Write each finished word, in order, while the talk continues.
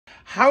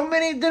How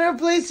many dinner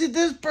plates did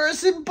this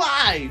person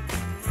buy?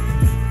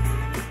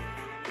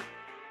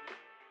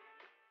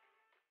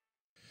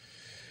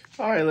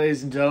 All right,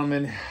 ladies and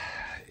gentlemen,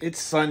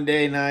 it's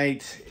Sunday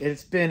night.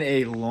 It's been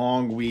a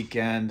long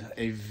weekend,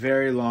 a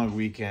very long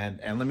weekend.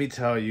 And let me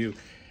tell you,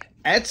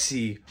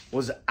 Etsy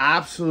was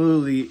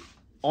absolutely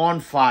on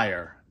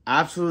fire.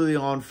 Absolutely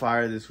on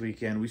fire this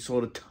weekend. We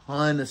sold a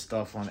ton of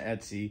stuff on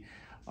Etsy.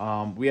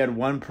 We had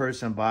one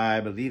person buy, I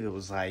believe it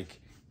was like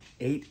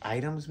 8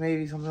 items,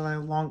 maybe something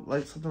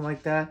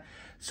like that.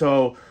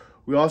 So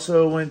we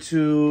also went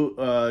to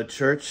a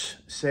church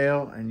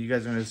sale, and you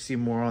guys are going to see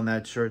more on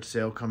that church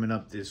sale coming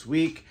up this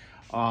week.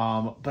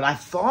 But I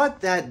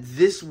thought that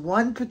this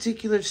one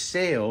particular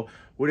sale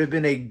would have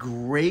been a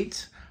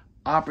great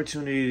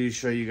opportunity to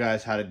show you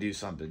guys how to do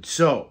something.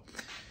 So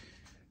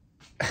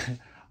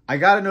I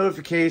got a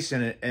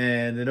notification,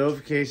 and the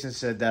notification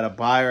said that a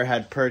buyer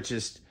had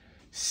purchased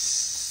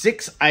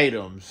 6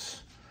 items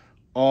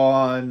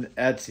on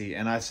Etsy.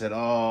 And I said,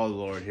 oh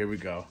Lord, here we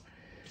go.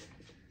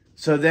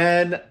 So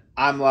then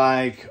I'm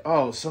like,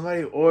 oh,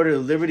 somebody ordered a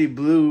Liberty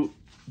Blue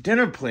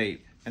dinner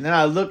plate. And then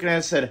I looked and I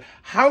said,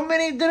 how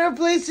many dinner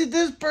plates did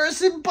this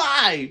person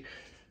buy?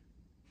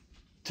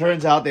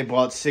 Turns out they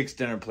bought 6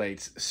 dinner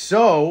plates.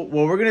 So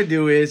what we're going to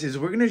do is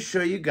we're going to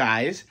show you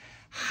guys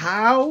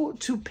how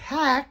to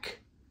pack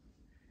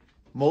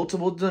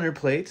multiple dinner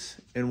plates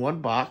in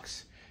one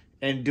box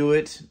and do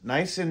it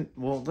nice and,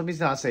 well, let me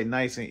not say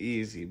nice and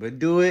easy, but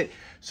do it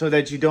so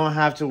that you don't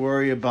have to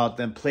worry about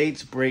them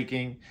plates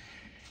breaking,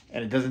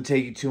 and it doesn't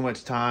take you too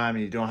much time,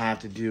 and you don't have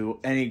to do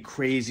any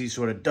crazy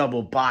sort of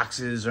double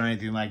boxes or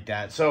anything like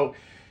that. So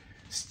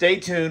stay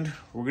tuned.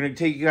 We're going to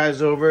take you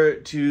guys over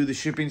to the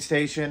shipping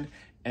station,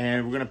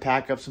 and we're going to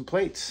pack up some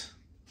plates.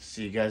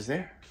 See you guys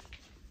there.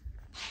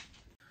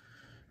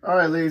 All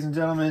right, ladies and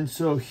gentlemen,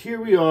 so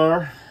here we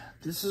are.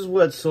 This is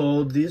what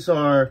sold. These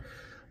are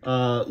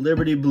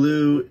Liberty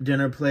Blue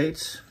dinner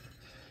plates.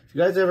 If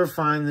you guys ever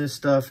find this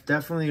stuff,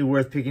 definitely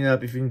worth picking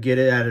up if you can get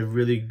it at a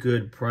really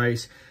good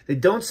price. They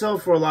don't sell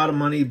for a lot of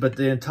money, but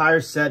the entire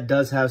set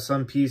does have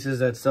some pieces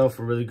that sell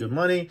for really good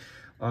money.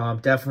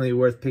 Definitely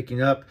worth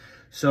picking up.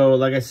 So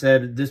like I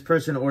said, this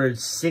person ordered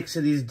 6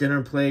 of these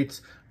dinner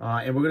plates,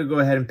 and we're going to go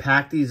ahead and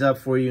pack these up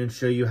for you and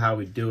show you how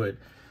we do it.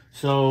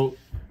 So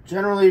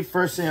generally,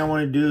 first thing I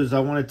want to do is I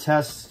want to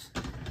test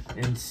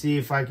and see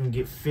if I can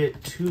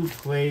fit 2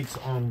 plates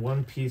on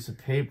one piece of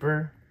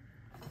paper.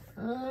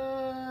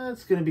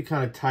 It's gonna be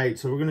kind of tight,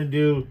 so we'll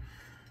do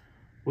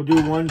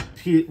one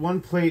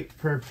plate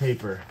per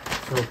paper.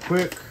 So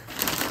quick,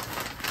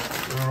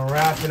 we're gonna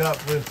wrap it up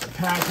with the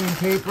packing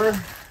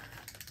paper.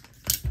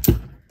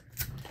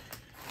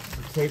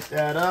 Tape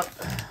that up,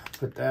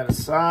 put that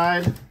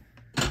aside.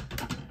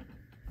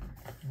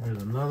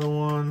 There's another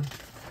one.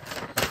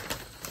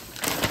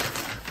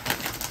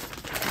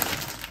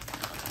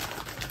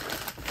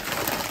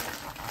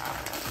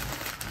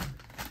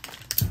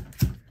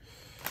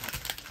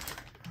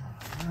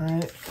 All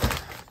right,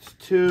 it's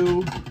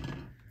 2.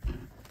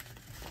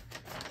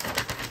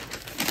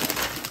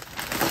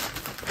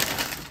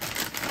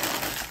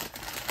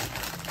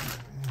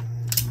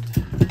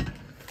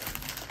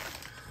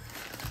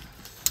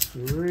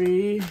 And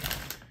 3.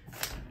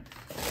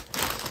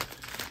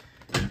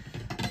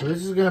 So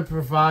this is going to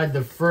provide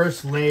the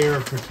first layer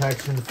of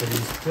protection for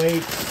these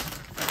plates.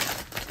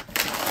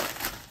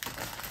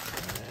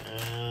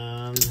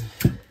 And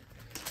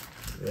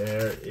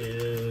there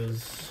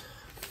is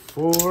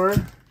 4.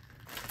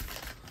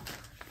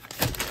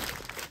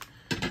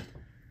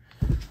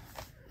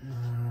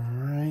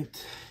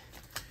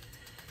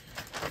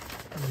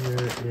 There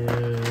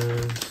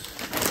is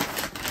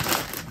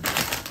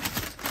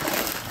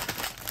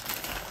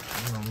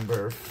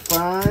number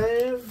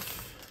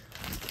 5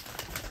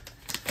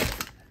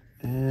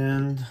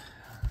 and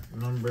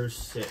number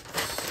 6.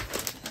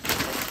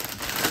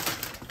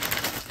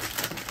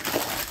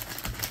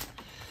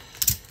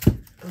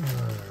 All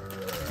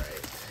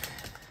right.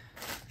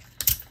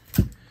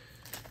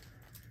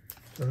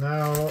 So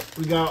now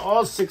we got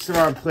all 6 of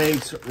our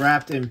plates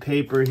wrapped in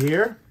paper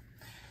here.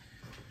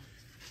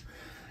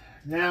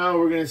 Now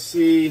we're going to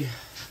see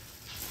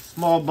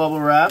small bubble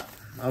wrap,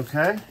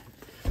 okay?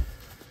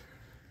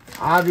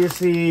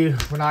 Obviously,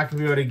 we're not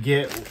going to be able to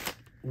get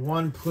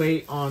one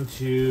plate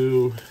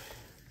onto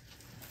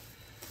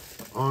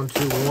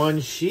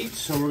one sheet,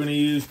 so we're going to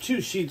use 2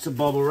 sheets of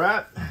bubble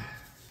wrap.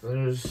 So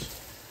there's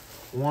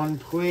 1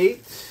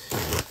 plate,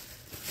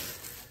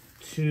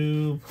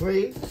 2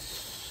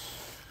 plates,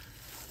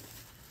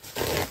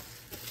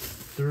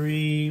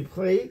 3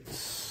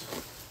 plates,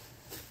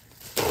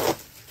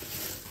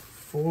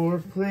 4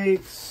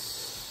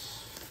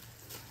 plates,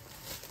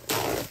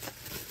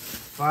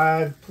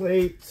 5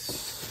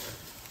 plates,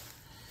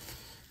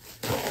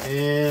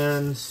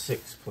 and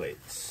 6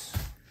 plates.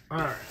 All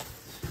right.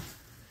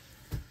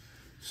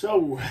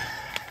 So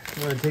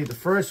I'm going to take the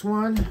first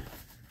one.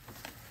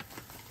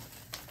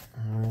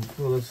 We'll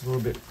pull this a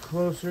little bit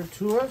closer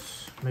to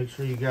us. Make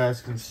sure you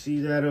guys can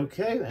see that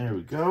okay. There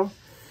we go.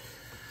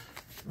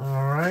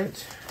 All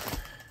right.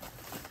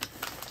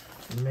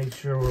 Make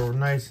sure we're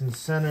nice and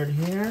centered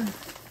here.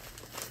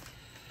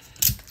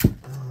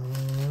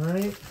 All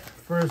right,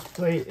 first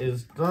plate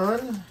is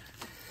done.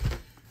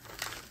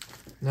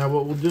 Now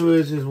what we'll do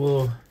is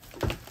we'll,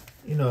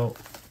 you know,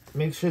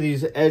 make sure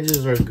these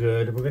edges are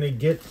good. We're gonna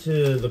get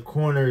to the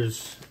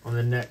corners on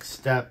the next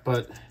step,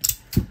 but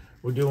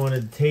we do want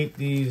to tape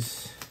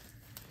these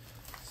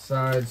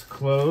sides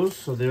closed.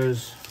 So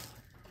there's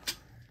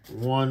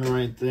one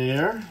right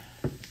there.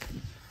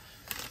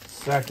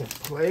 Second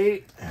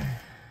plate.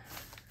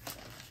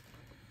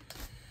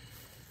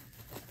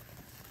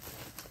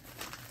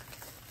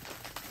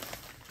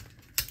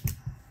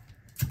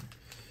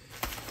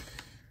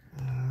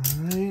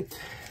 Alright,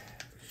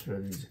 show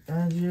these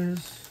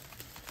edges.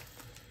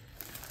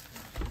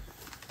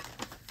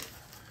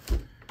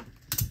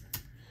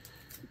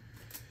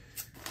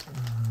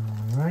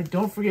 Alright,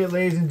 don't forget,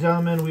 ladies and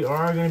gentlemen, we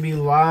are going to be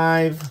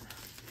live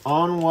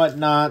on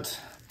Whatnot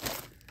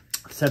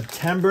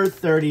September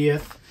 30th.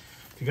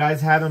 If you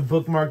guys haven't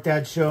bookmarked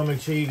that show,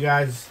 make sure you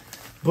guys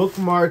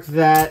bookmark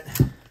that.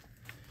 You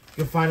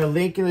can find a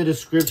link in the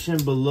description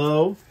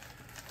below.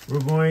 We're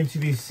going to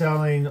be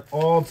selling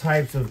all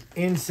types of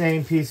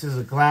insane pieces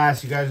of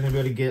glass. You guys are going to be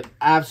able to get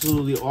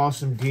absolutely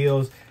awesome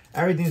deals.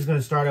 Everything's going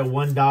to start at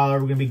 $1. We're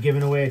going to be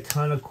giving away a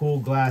ton of cool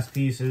glass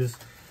pieces.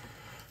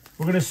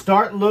 We're going to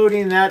start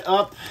loading that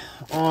up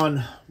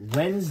on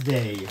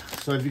Wednesday.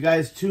 So if you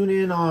guys tune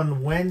in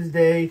on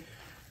Wednesday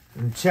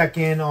and check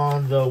in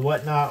on the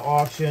Whatnot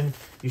auction,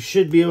 you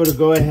should be able to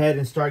go ahead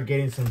and start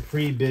getting some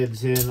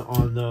pre-bids in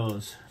on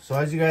those. So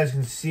as you guys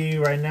can see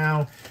right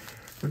now,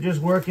 we're just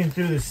working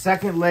through the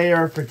second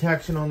layer of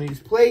protection on these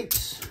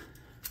plates,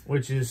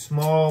 which is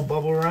small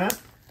bubble wrap.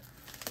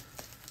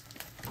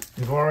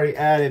 We've already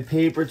added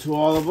paper to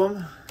all of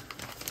them.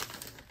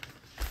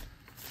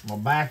 My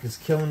back is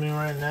killing me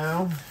right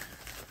now.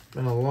 It's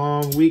been a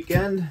long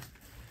weekend.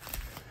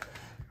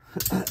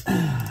 All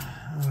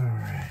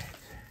right.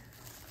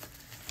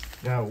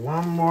 Got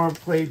one more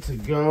plate to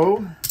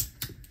go.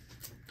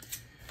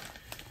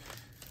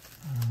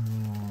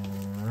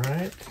 All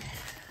right.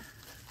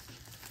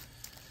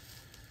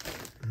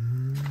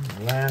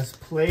 Last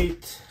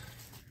plate.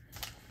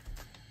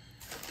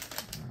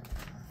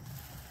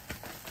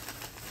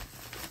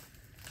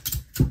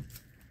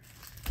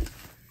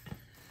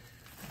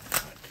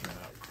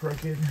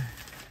 Crooked.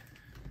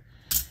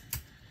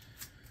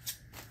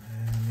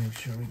 And make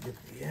sure we get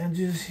the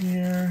edges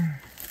here.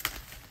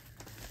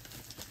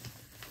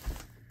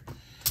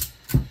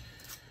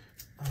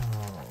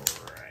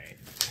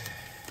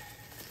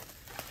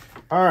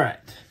 All right.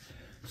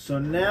 So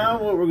now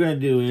what we're going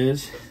to do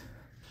is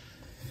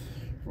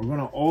we're going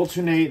to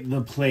alternate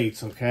the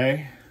plates,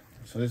 okay?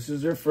 So this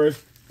is your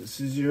first, this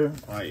is your,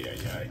 oh yeah,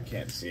 I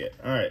can't see it.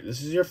 All right,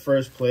 this is your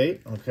first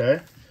plate, okay?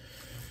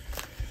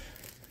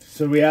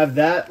 So we have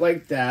that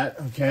like that,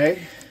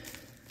 okay?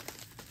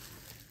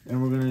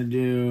 And we're gonna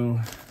do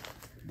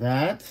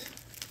that.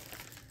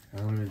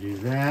 And we're gonna do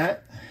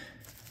that.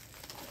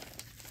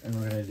 And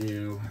we're gonna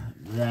do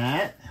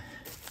that.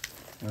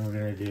 And we're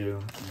gonna do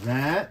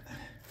that.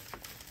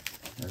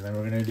 And then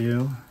we're gonna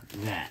do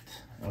that,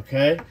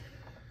 okay?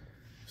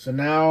 So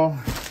now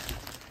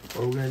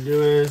what we're gonna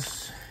do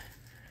is,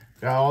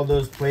 got all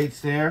those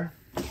plates there.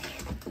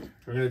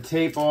 We're gonna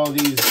tape all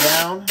these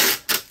down.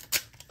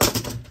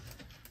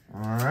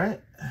 All right,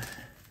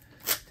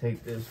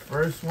 take this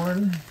first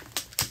one,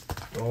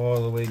 go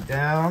all the way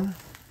down.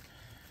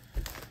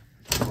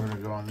 We're gonna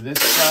go on this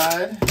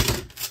side.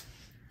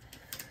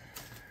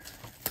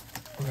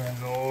 We're gonna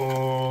go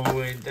all the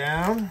way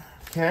down,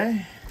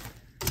 okay?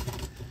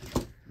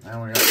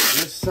 Now we got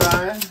this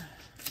side.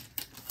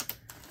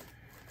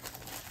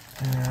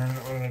 And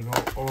we're gonna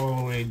go all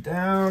the way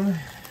down.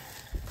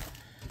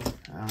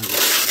 Now we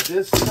got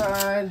this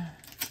side.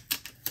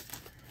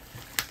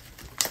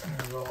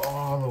 Go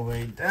all the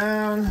way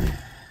down.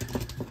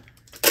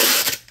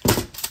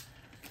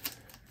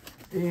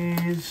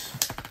 These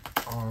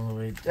all the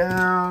way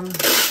down.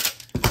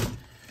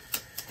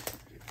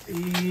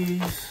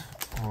 These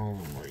all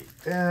the way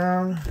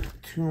down.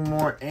 Two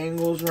more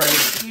angles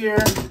right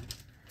here.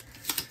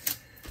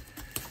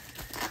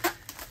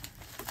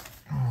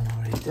 All the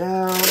way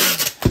down.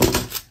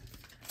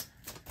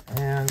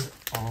 And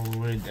all the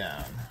way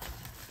down.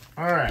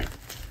 All right.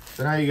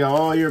 So now you got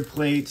all your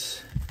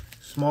plates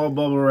small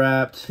bubble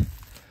wrapped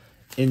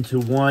into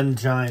one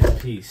giant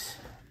piece.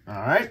 All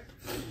right.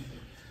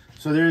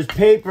 So there's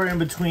paper in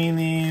between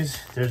these.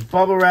 There's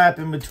bubble wrap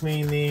in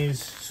between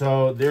these.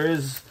 So there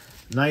is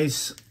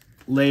nice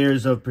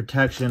layers of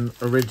protection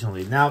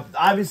originally. Now,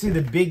 obviously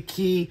the big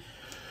key,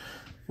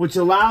 which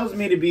allows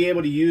me to be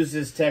able to use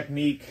this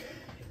technique,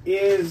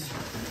 is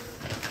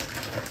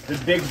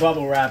the big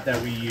bubble wrap that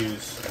we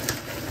use.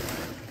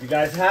 If you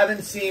guys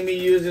haven't seen me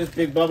use this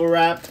big bubble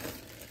wrap,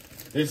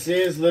 this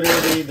is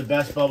literally the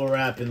best bubble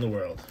wrap in the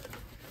world.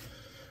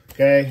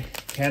 Okay,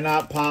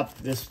 cannot pop.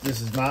 This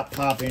is not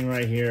popping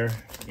right here.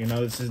 You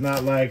know, this is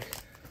not like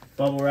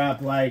bubble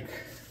wrap like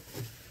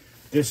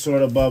this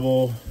sort of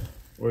bubble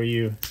where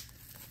you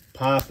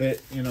pop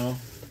it, you know.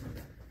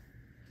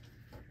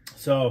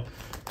 So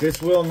this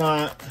will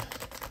not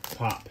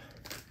pop.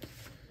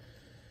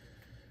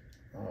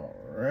 All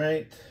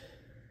right.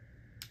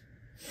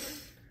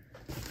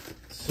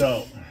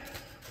 So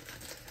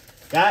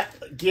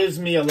that gives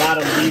me a lot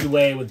of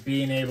leeway with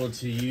being able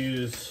to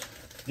use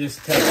this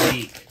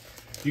technique.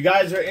 If you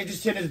guys are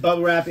interested in this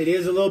bubble wrap, it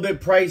is a little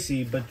bit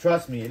pricey, but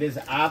trust me, it is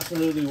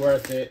absolutely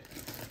worth it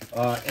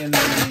in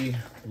the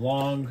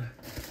long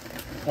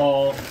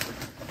haul.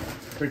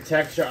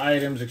 Protects your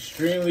items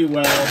extremely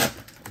well.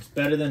 It's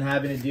better than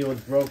having to deal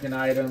with broken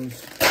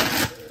items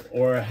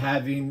or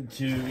having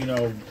to, you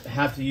know,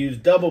 have to use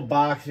double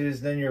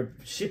boxes. Then your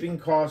shipping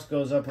cost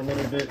goes up a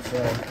little bit. So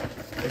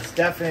it's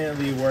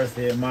definitely worth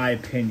it in my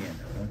opinion,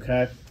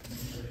 okay?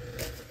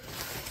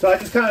 So I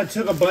just kind of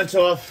took a bunch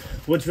off.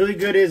 What's really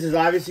good is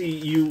obviously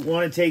you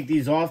want to take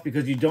these off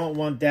because you don't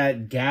want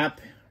that gap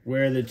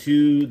where you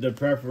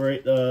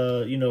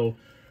know,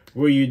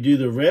 where you do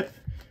the rip.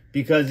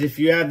 Because if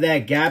you have that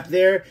gap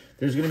there,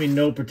 there's going to be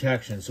no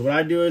protection. So what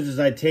I do is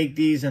I take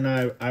these and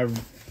I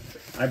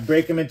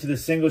break them into the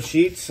single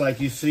sheets like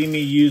you see me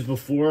use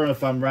before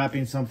if I'm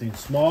wrapping something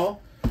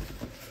small.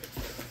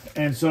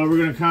 And so we're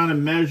going to kind of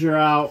measure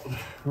out.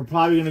 We're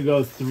probably going to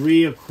go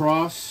 3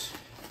 across.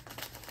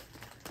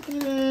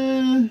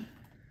 Yeah,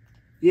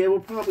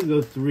 we'll probably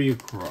go 3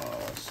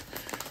 across.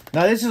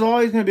 Now this is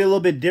always going to be a little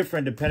bit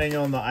different depending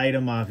on the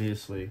item,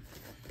 obviously.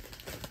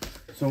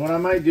 So what I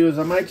might do is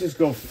I might just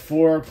go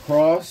 4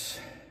 across.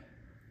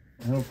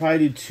 And we'll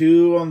probably do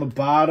 2 on the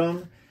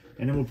bottom.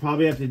 And then we'll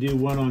probably have to do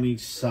 1 on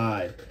each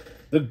side.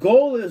 The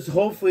goal is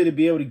hopefully to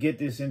be able to get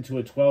this into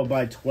a 12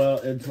 by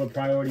 12, into a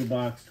priority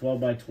box, 12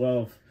 by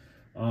 12.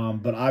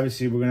 But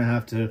obviously we're going to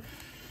have to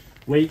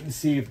wait and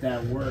see if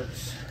that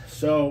works.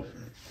 So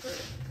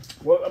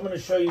what I'm going to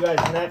show you guys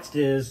next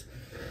is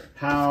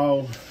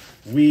how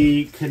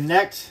we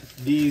connect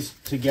these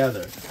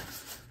together.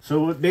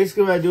 So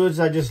basically what I do is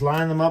I just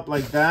line them up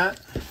like that.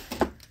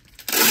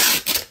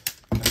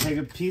 I take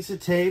a piece of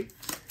tape.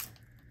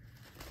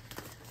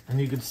 And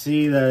you can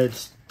see that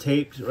it's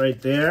taped right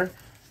there.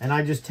 And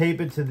I just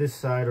tape it to this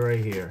side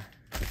right here.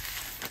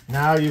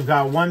 Now you've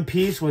got one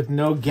piece with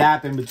no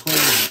gap in between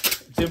them.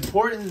 It's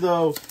important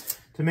though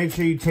to make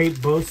sure you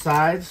tape both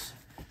sides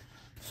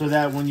so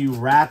that when you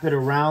wrap it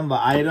around the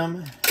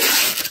item,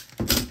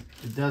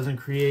 it doesn't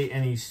create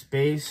any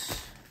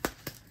space.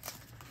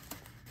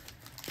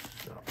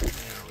 So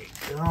there we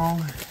go.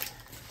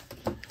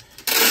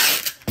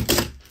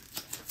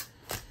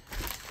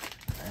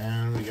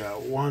 And we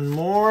got one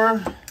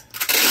more.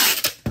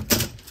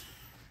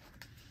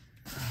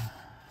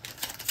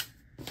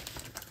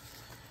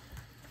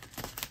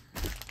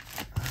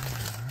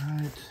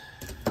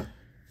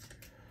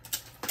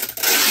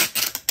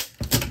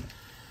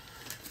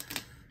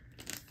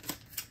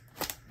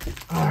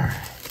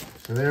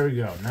 So there we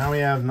go. Now we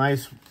have a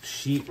nice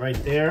sheet right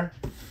there.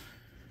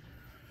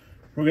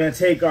 We're going to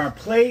take our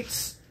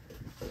plates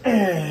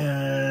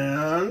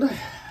and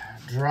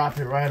drop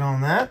it right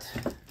on that.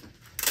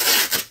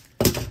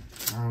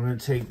 I'm going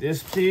to take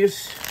this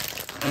piece,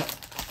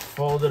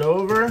 fold it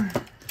over.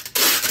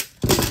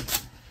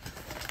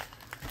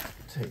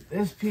 Take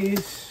this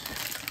piece,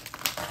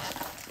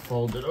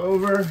 fold it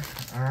over.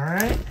 All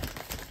right.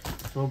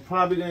 So we're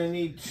probably going to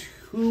need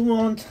 2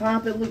 on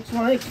top, it looks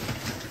like.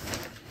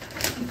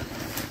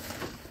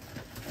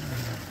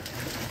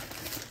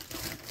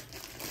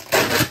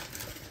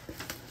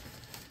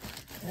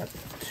 Yep,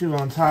 2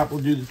 on top will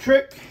do the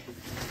trick.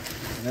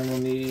 And then we'll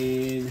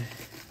need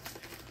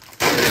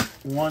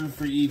 1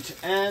 for each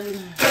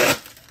end.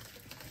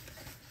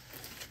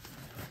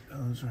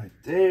 Goes right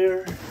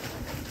there.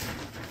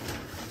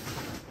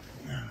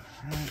 All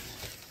right.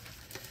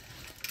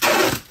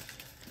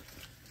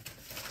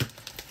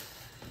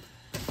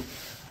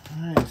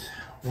 All right.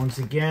 Once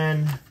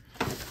again,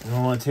 we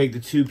want to take the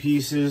 2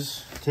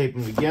 pieces, tape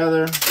them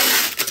together.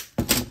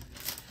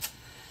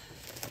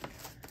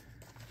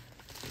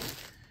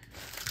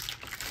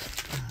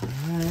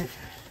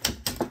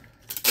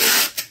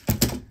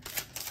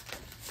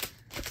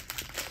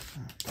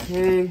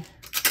 Okay,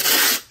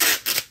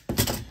 we're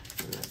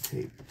gonna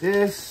tape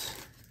this,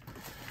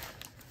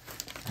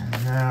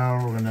 and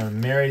now we're gonna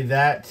marry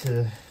that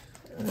to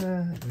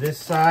this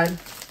side.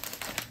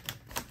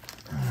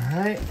 All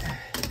right,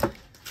 I'm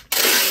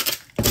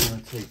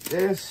gonna take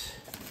this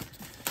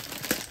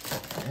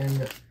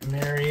and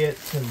marry it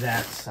to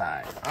that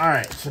side. All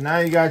right, so now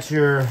you got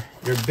your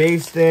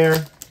base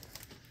there.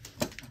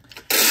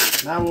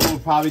 Now what we'll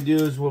probably do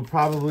is we'll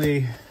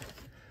probably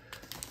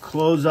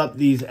close up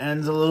these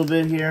ends a little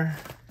bit here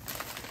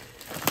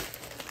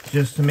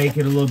just to make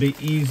it a little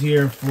bit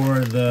easier for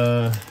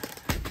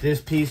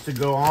this piece to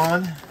go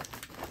on. So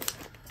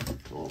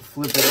we'll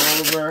flip it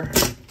over,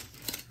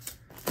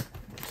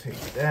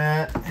 take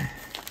that and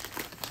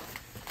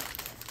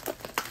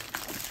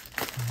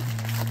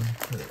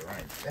put it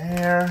right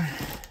there.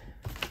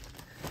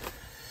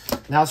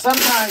 Now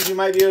sometimes you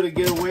might be able to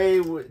get away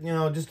with, you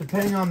know, just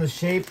depending on the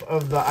shape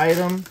of the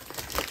item,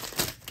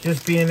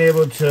 just being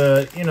able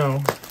to, you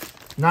know,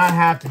 not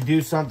have to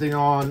do something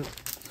on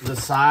the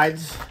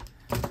sides.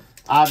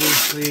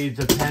 Obviously, it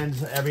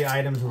depends. Every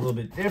item's a little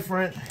bit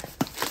different.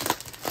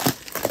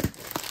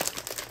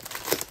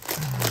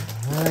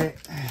 All right.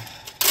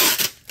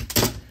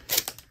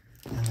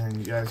 And then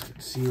you guys can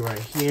see right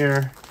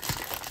here.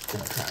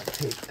 Gonna try to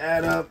take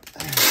that up.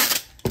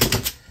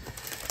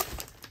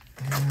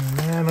 And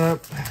that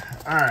up.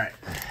 All right.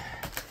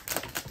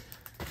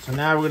 So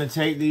now we're gonna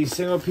take these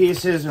single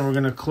pieces and we're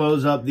gonna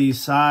close up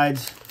these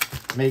sides.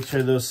 Make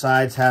sure those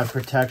sides have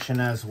protection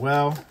as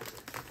well.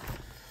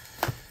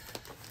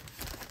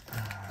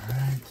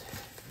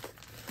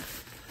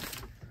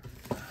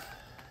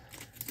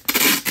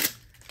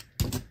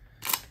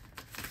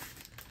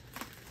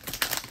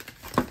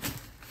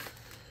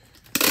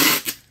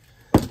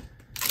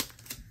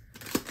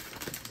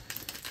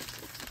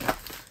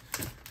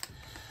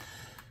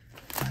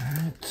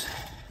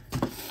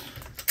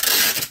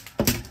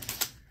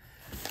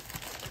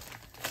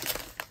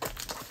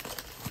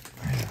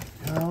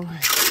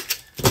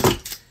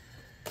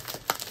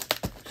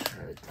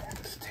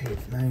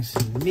 Nice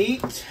and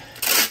neat.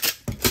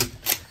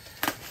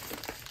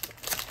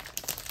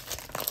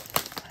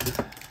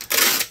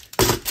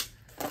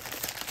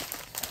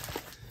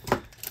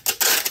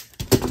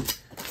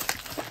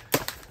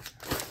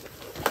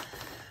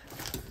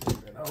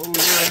 Over.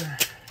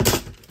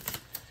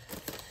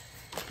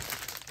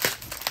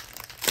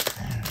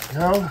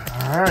 There we go.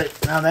 All right,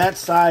 now that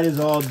side is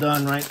all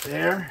done right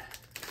there.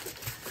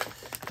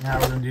 Now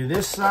we're gonna do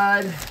this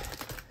side.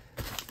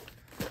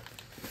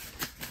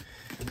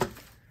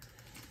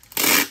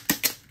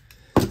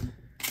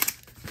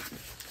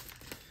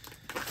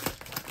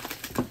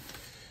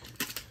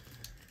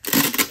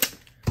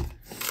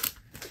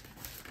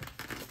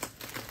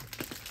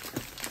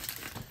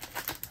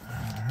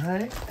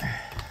 Right.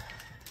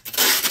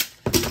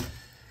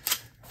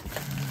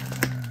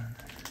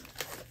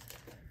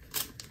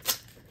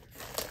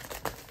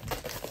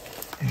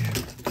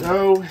 There we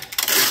go.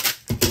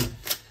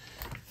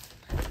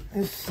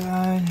 This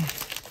side.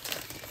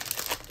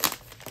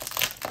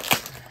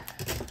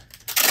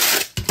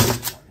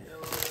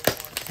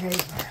 Okay.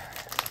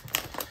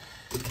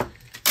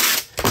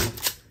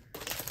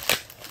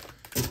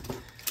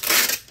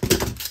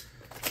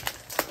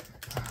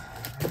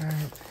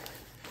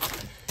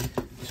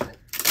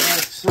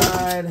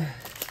 Side.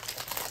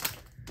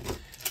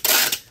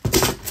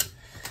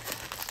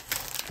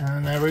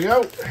 And there we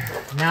go.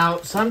 Now,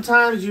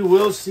 sometimes you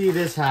will see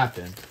this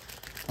happen.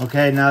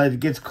 Okay, now it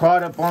gets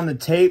caught up on the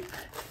tape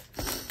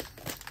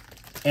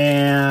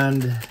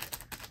and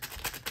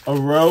a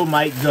row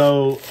might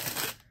go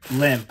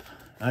limp.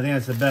 I think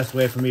that's the best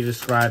way for me to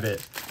describe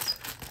it.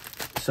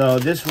 So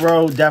this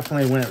row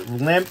definitely went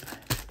limp.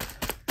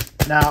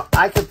 Now,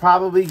 I could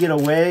probably get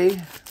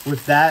away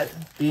with that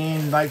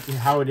being like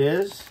how it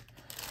is.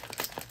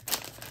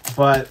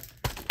 But,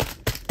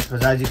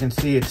 because as you can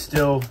see, it's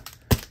still,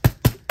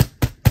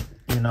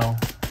 you know,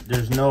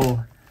 there's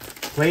no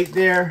plate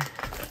there.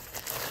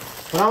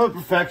 But I'm a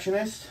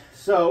perfectionist,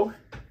 so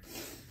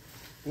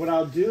what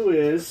I'll do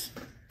is,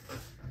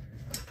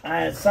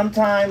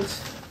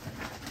 sometimes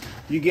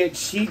you get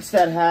sheets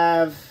that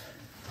have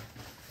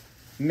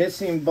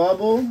missing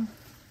bubble,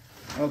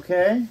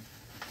 okay?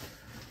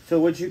 So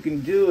what you can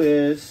do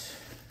is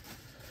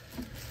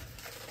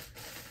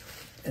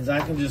I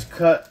can just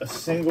cut a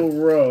single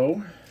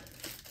row.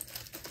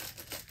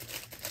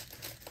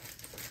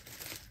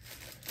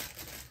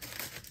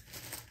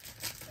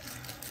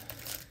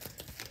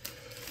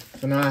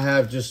 So now I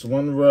have just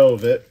one row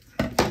of it.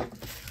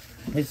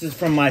 This is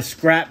from my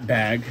scrap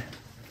bag.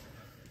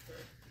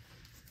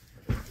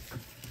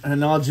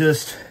 And I'll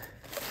just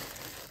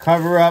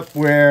cover up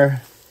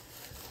where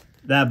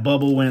that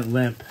bubble went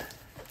limp.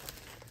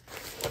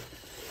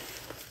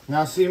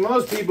 Now, see,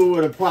 most people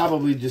would have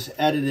probably just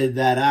edited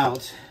that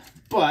out,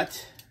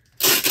 but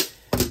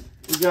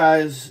you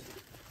guys,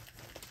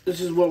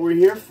 this is what we're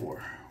here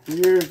for. We're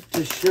here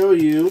to show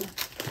you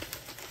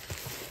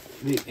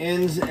the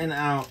ins and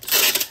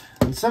outs.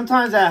 And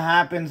sometimes that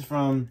happens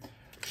from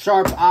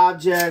sharp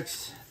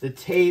objects, the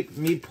tape,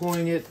 me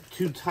pulling it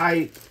too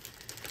tight,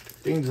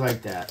 things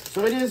like that.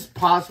 So it is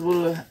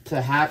possible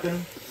to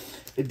happen.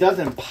 It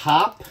doesn't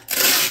pop.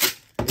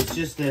 It's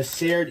just the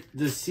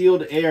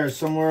sealed air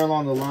somewhere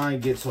along the line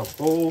gets a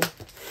hole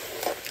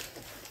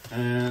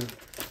and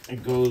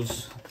it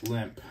goes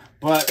limp.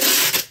 But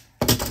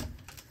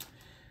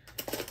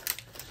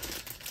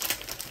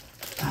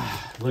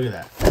look at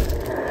that.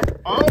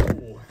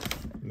 Oh,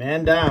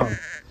 man down.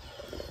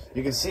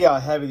 You can see how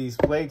heavy these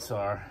plates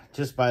are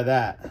just by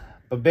that.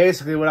 But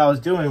basically what I was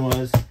doing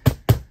was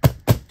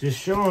just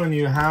showing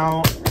you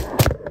how,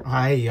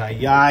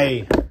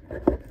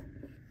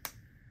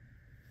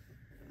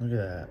 look at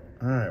that.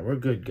 All right, we're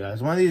good,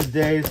 guys. One of these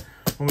days,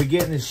 when we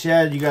get in the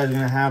shed, you guys are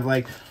going to have,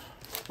 like,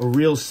 a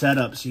real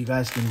setup so you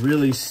guys can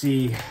really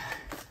see,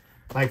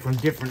 like, from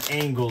different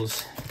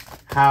angles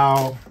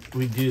how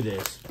we do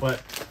this.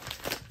 But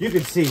you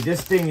can see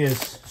this thing is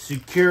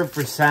secure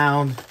for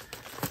sound.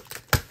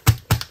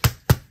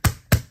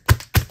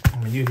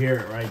 I mean, you hear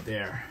it right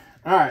there.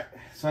 All right,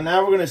 so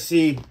now we're going to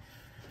see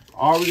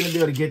Are we going to be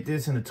able to get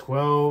this in a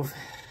 12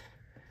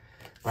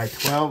 by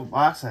 12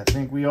 box? I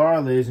think we are,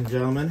 ladies and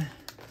gentlemen.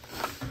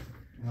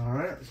 All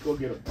right, let's go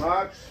get a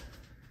box.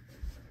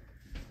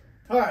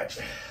 All right.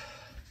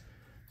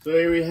 So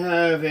here we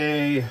have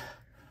a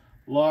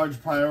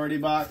large priority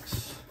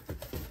box.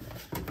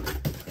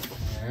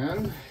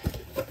 And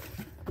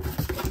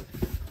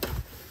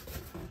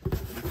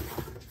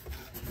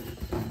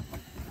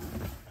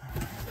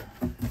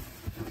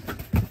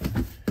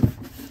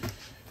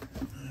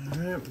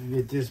we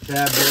get this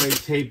bad boy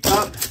taped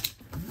up.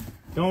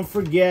 Don't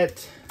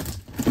forget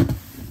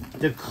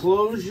the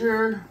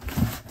closure.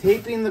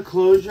 Taping the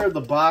closure of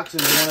the box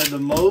is one of the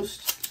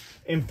most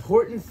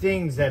important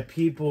things that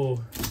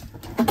people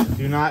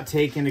do not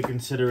take into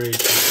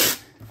consideration.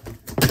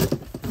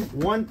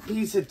 One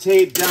piece of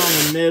tape down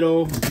the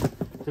middle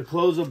to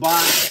close a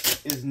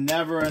box is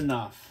never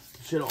enough.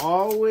 You should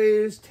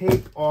always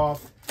tape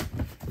off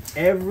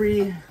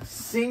every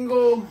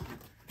single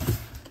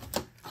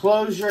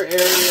closure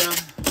area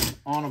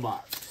on a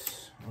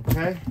box,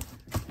 okay?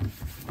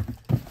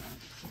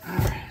 All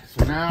right,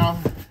 so now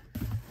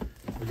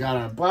we got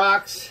our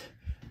box.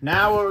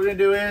 Now what we're gonna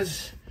do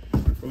is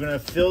we're gonna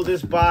fill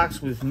this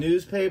box with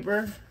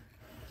newspaper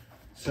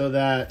so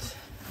that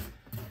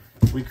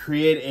we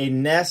create a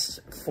nest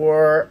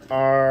for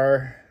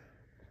our,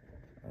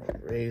 I'll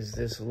raise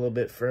this a little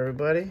bit for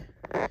everybody.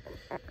 There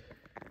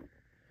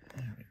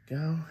we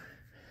go.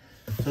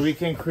 So we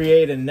can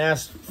create a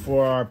nest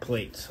for our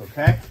plates,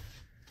 okay?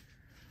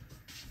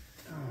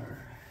 All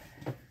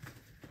right.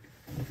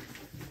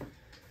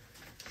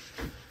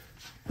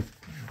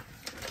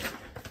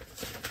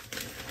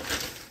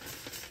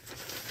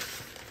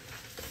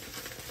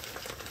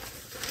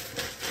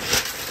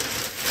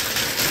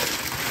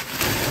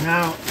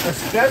 Now,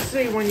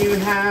 especially when you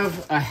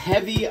have a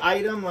heavy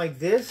item like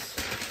this,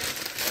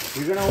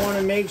 you're gonna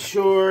wanna make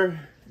sure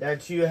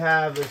that you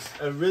have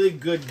a really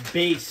good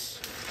base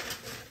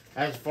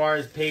as far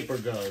as paper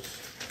goes.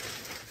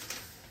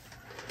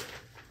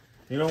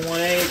 You don't want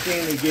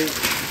anything to get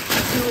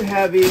too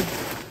heavy,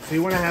 so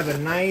you want to have a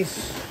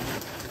nice,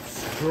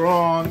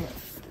 strong,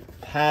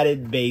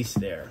 padded base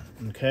there,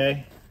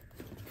 okay?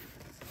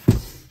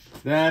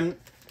 Then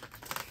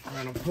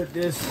we're gonna put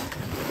this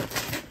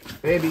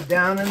baby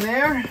down in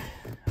there,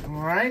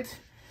 all right?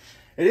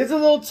 It is a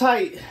little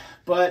tight,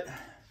 but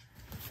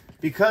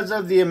because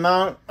of the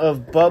amount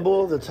of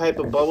bubble, the type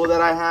of bubble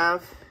that I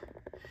have,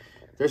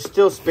 there's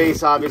still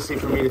space, obviously,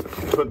 for me to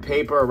put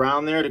paper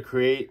around there to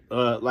create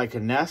like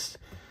a nest.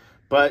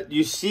 But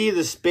you see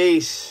the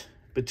space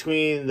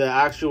between the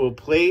actual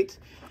plate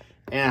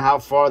and how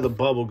far the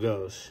bubble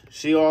goes.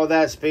 See all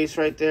that space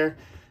right there?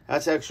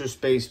 That's extra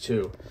space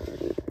too.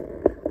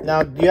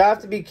 Now, you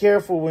have to be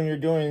careful when you're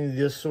doing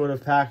this sort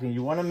of packing.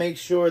 You want to make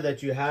sure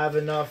that you have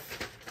enough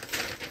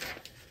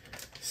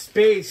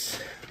space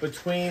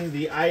between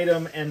the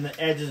item and the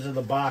edges of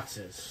the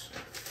boxes.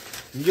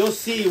 You'll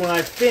see when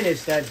I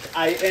finish that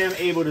I am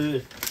able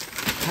to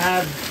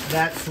have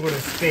that sort of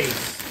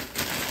space.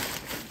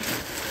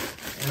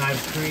 And I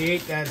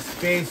create that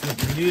space with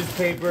the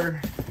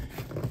newspaper.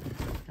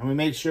 And we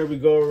make sure we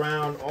go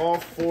around all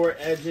 4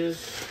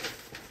 edges.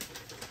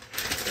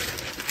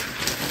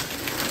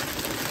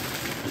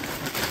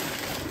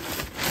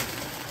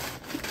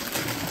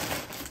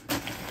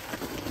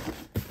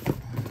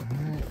 All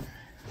right.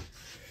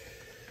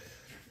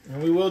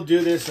 And we will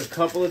do this a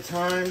couple of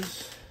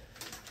times.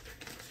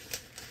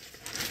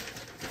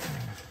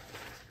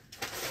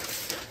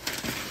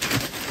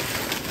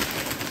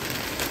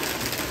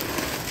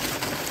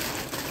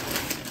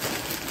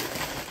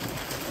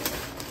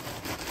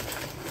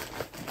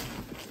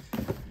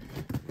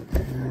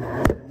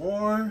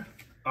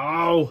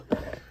 Oh,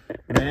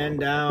 man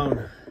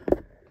down. I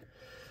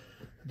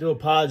do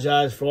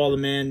apologize for all the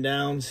man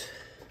downs.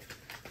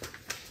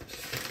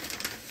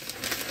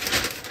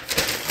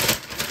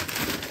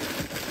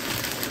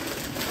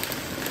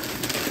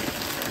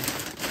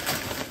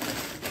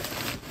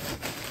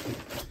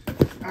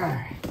 All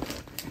right.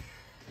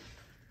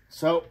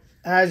 So,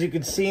 as you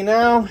can see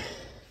now,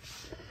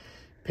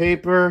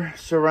 paper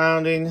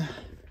surrounding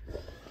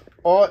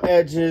all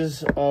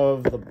edges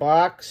of the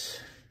box.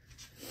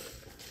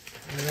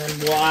 And then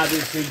we'll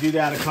obviously do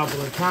that a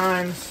couple of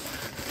times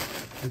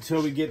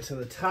until we get to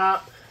the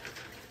top.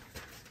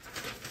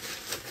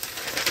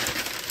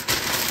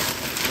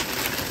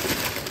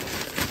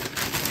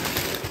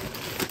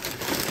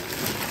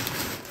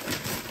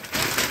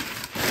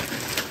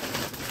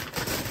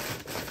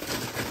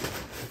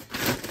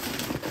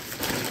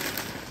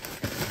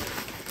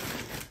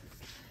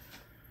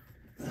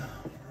 All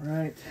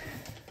right.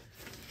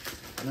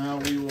 Now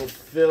we will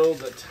fill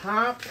the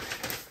top.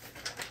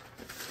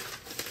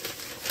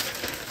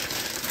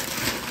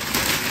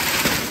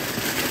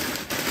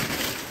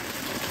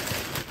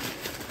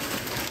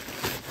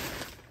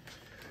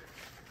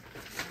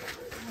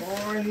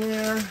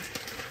 Here.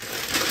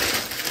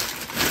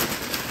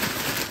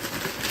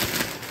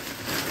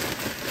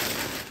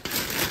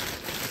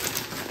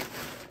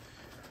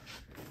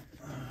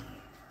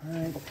 All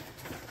right.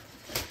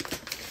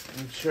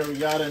 Make sure we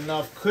got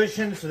enough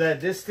cushion so that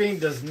this thing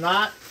does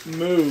not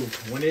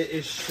move when it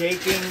is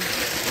shaking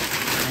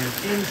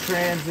and in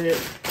transit.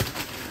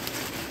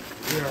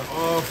 We are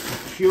all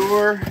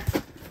secure.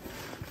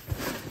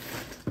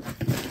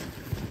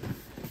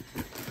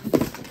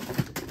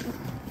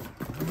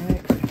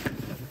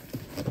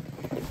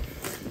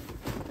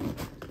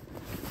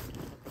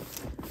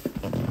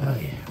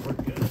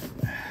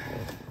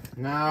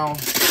 Now,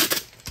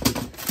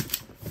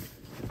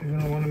 you're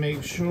going to want to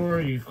make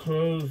sure you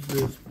close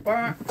this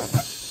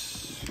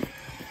box.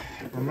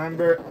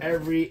 Remember,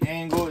 every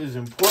angle is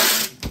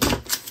important.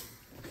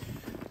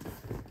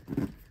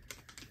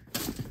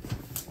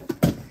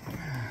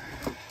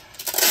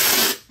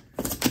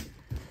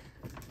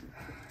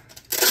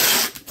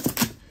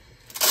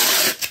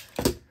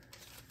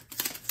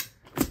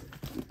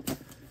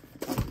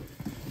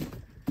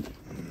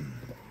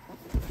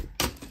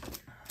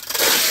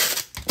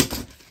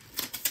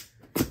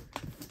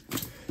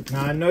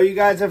 Now, I know you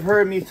guys have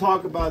heard me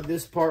talk about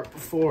this part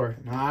before.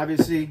 Now,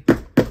 obviously,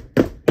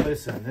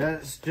 listen,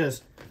 that's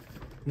just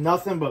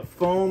nothing but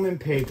foam and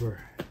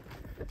paper.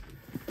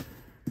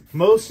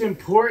 Most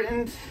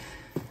important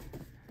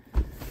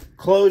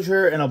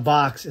closure in a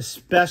box,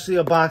 especially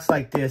a box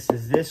like this,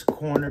 is this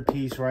corner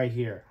piece right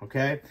here,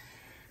 okay?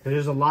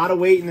 There's a lot of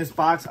weight in this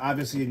box.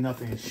 Obviously,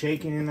 nothing is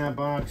shaking in that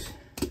box.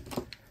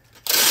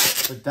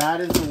 But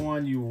that is the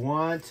one you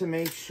want to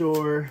make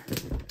sure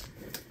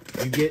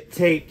you get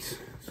taped,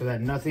 so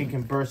that nothing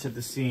can burst at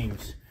the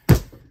seams.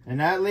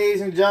 And that,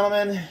 ladies and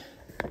gentlemen,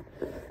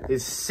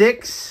 is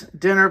 6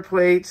 dinner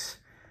plates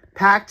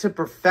packed to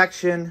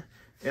perfection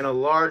in a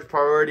large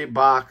priority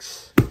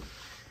box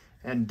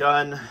and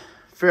done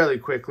fairly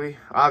quickly.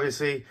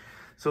 Obviously,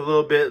 it's a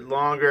little bit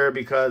longer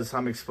because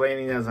I'm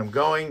explaining as I'm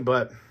going,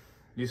 but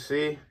you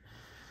see,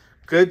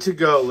 good to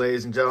go,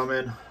 ladies and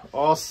gentlemen.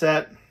 All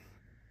set.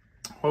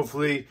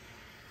 Hopefully,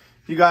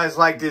 you guys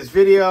like this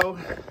video.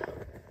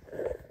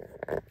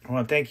 I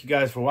want to thank you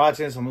guys for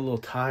watching this. I'm a little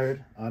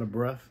tired, out of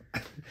breath.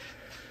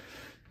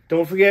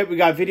 Don't forget, we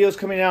got videos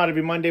coming out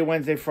every Monday,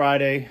 Wednesday,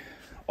 Friday.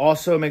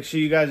 Also, make sure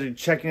you guys are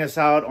checking us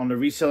out on the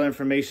Resale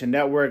Information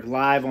Network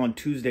live on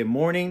Tuesday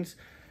mornings.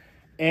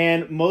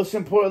 And most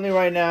importantly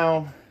right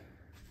now,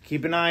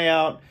 keep an eye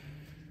out,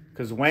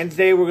 because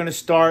Wednesday we're going to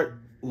start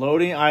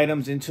loading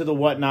items into the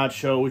Whatnot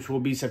show, which will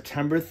be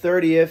September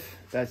 30th.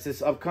 That's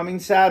this upcoming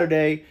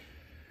Saturday.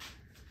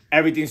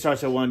 Everything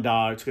starts at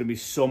 $1. It's going to be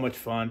so much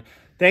fun.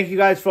 Thank you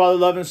guys for all the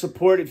love and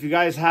support. If you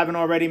guys haven't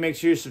already, make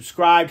sure you're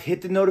subscribed.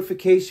 Hit the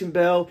notification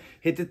bell.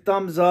 Hit the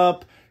thumbs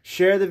up.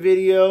 Share the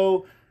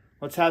video.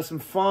 Let's have some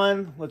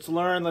fun. Let's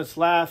learn. Let's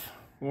laugh.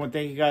 We want to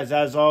thank you guys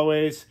as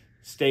always.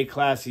 Stay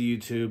classy,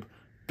 YouTube.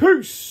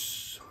 Peace.